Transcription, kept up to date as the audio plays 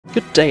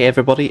Good day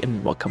everybody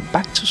and welcome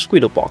back to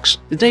Squidlebox.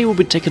 Today we'll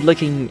be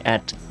looking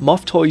at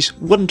Muff Toys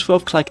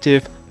 112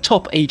 Collective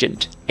Top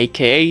Agent,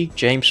 aka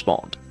James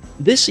Bond.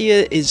 This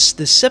year is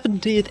the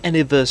 70th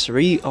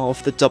anniversary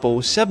of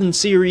the 007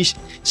 series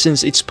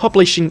since its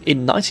publishing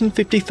in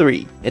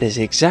 1953. It is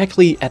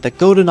exactly at the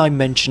GoldenEye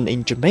Mansion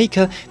in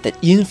Jamaica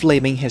that Ian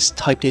Fleming has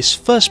typed his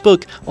first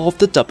book of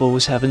the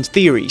 007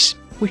 theories,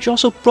 which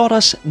also brought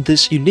us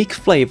this unique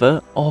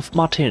flavor of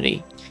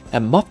martini.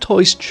 And Muff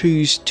Toys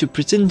choose to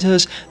present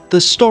us the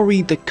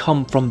story that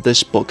comes from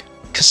this book,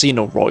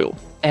 Casino Royale,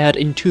 aired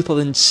in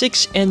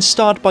 2006 and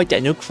starred by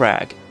Daniel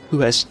Craig,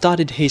 who has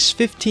started his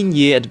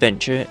 15-year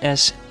adventure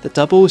as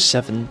the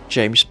 007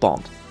 James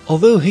Bond.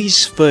 Although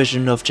his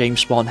version of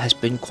James Bond has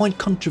been quite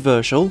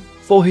controversial,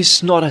 for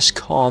he's not as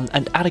calm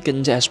and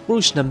elegant as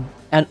Brosnan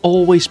and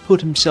always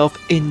put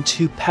himself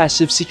into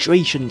passive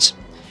situations.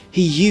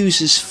 He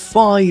uses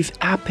 5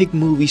 epic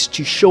movies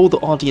to show the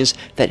audience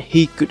that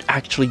he could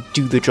actually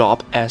do the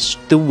job as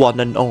the one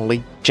and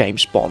only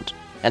James Bond.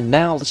 And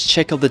now let's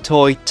check out the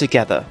toy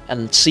together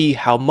and see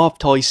how Muff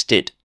Toys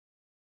did.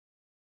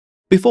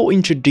 Before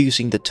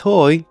introducing the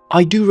toy,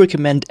 I do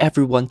recommend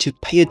everyone to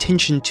pay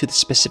attention to the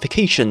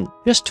specification,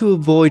 just to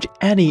avoid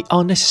any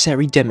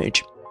unnecessary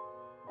damage.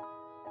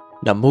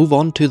 Now move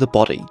on to the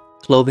body.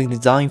 Clothing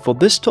design for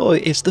this toy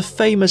is the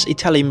famous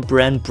Italian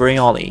brand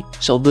Royale,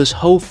 so this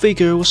whole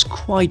figure was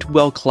quite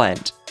well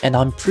clad. And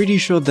I'm pretty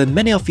sure that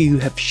many of you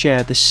have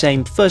shared the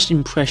same first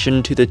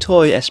impression to the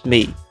toy as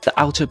me. The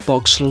outer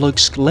box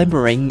looks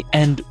glimmering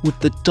and with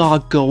the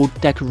dark gold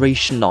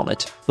decoration on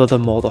it.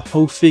 Furthermore, the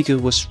whole figure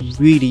was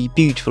really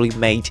beautifully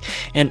made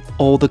and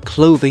all the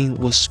clothing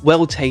was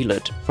well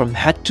tailored. From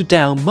head to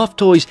down, Muff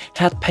Toys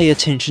had paid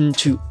attention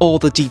to all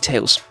the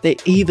details. They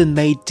even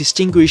made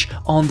distinguish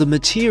on the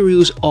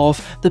materials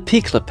of the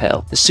peak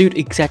lapel. The suit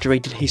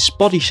exaggerated his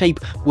body shape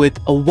with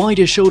a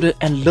wider shoulder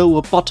and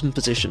lower bottom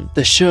position.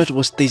 The shirt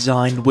was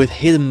designed with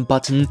hidden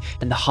button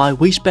and the high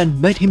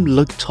waistband made him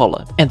look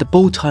taller. And the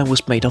bow tie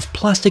was made of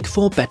plastic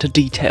for better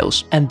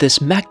details. And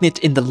there's magnet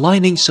in the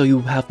lining so you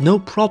have no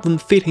problem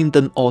fitting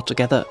them all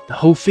together. The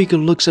whole figure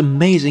looks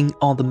amazing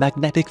on the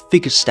magnetic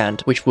figure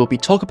stand, which we'll be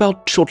talking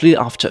about shortly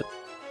after.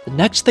 The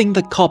next thing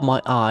that caught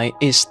my eye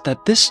is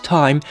that this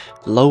time,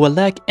 lower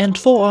leg and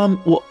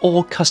forearm were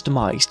all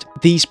customized.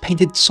 These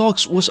painted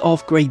socks was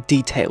of great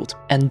detail,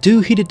 and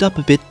do heat it up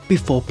a bit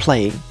before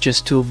playing,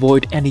 just to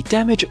avoid any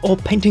damage or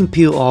painting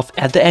peel off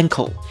at the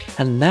ankle.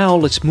 And now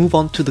let's move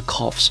on to the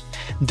cuffs.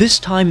 This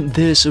time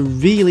there's a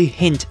really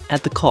hint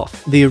at the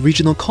cuff. The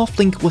original cuff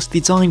link was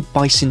designed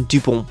by Saint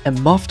Dupont,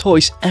 and Muff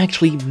Toys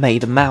actually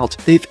made them out.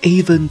 They've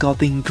even got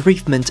the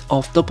engravement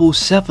of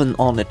 007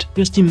 on it.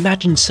 Just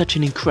imagine such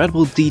an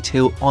incredible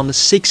detail on a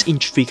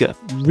 6-inch figure,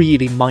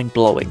 really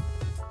mind-blowing.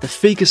 The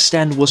figure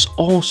stand was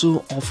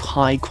also of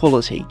high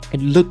quality.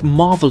 It looked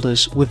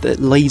marvelous with the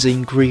laser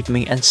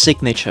engraving and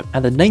signature,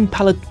 and the name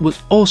palette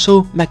was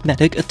also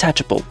magnetic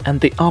attachable, and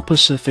the upper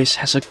surface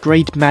has a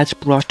great matte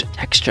brushed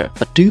texture,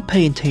 but do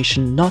pay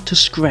attention not to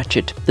scratch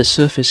it, the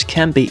surface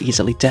can be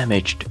easily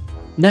damaged.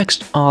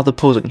 Next are the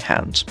posing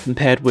hands.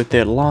 Compared with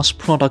their last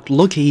product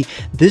Loki,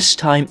 this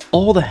time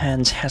all the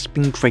hands has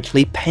been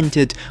greatly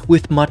painted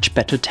with much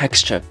better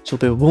texture, so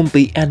there won't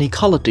be any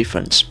color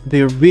difference.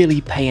 They're really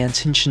paying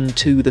attention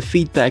to the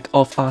feedback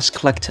of us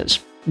collectors.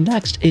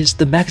 Next is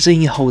the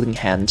magazine holding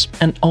hands,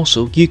 and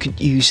also you could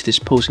use this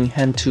posing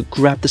hand to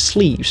grab the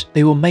sleeves.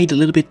 They were made a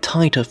little bit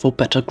tighter for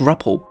better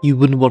grapple. You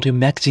wouldn't want your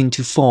magazine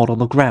to fall on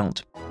the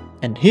ground.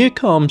 And here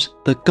comes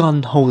the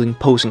gun-holding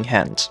posing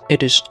hands.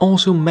 It is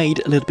also made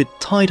a little bit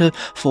tighter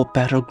for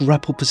better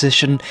grapple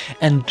position,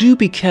 and do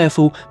be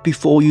careful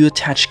before you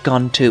attach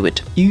gun to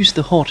it. Use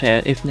the hot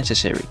air if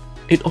necessary.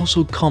 It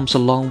also comes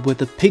along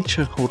with a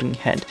picture holding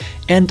hand,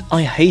 and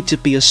I hate to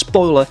be a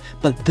spoiler,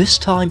 but this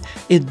time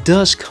it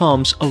does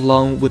comes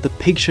along with a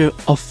picture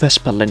of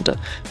Vespa Linda,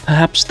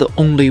 perhaps the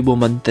only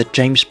woman that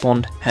James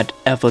Bond had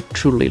ever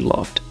truly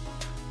loved.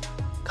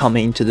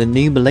 Coming into the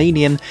new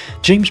millennium,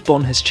 James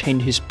Bond has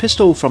changed his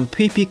pistol from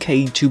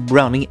PPK to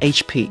Browning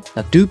HP.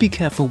 Now do be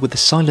careful with the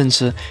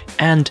silencer,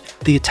 and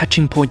the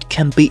attaching point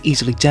can be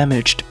easily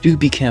damaged. Do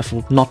be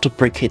careful not to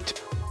break it.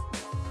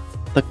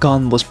 The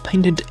gun was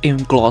painted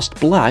in glossed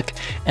black,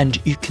 and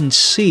you can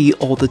see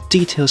all the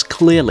details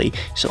clearly,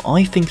 so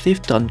I think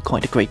they've done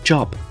quite a great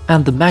job.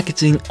 And the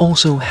magazine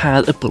also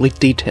had a bullet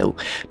detail,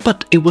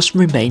 but it was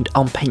remained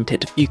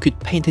unpainted. You could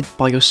paint it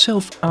by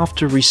yourself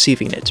after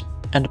receiving it.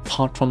 And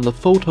apart from the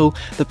photo,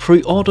 the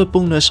pre-order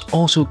bonus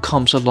also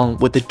comes along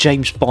with the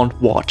James Bond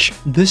watch.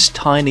 This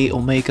tiny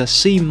Omega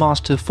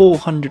Seamaster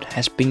 400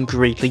 has been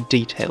greatly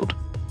detailed.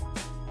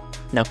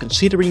 Now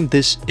considering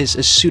this is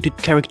a suited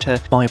character,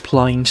 by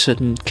applying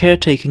certain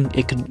caretaking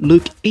it can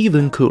look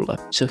even cooler.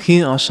 So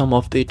here are some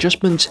of the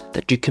adjustments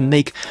that you can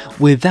make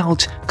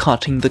without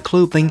cutting the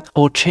clothing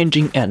or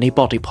changing any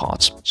body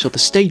parts. So the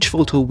stage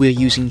photo we're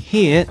using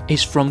here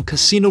is from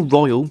Casino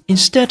Royale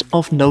instead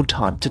of No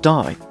Time to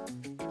Die.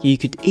 You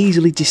could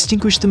easily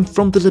distinguish them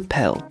from the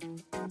lapel.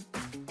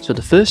 So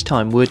the first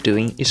time we're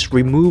doing is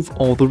remove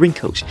all the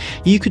wrinkles.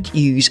 You could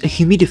use a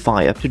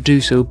humidifier to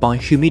do so by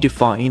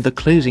humidifying the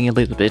clothing a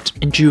little bit,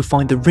 and you'll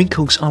find the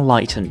wrinkles are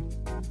lightened.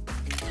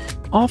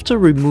 After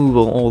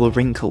removal of all the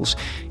wrinkles,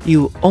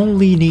 you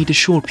only need a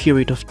short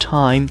period of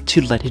time to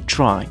let it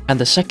dry. And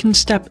the second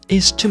step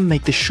is to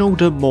make the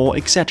shoulder more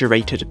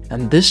exaggerated,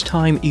 and this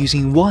time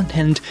using one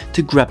hand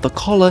to grab the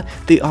collar,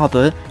 the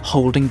other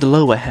holding the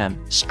lower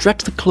hem.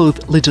 Stretch the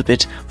cloth a little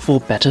bit for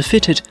better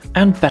fitted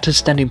and better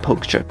standing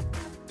posture.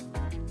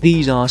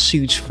 These are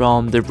suits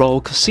from the Royal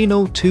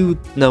Casino to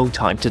No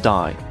Time to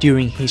Die.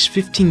 During his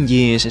 15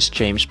 years as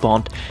James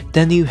Bond,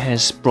 Daniel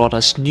has brought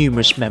us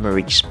numerous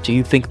memories. Do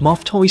you think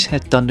Muff Toys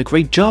had done a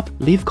great job?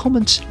 Leave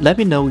comments, let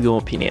me know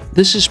your opinion.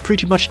 This is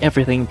pretty much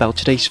everything about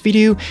today's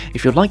video.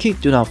 If you like it,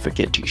 do not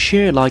forget to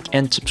share, like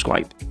and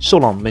subscribe. So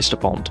long,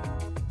 Mr. Bond.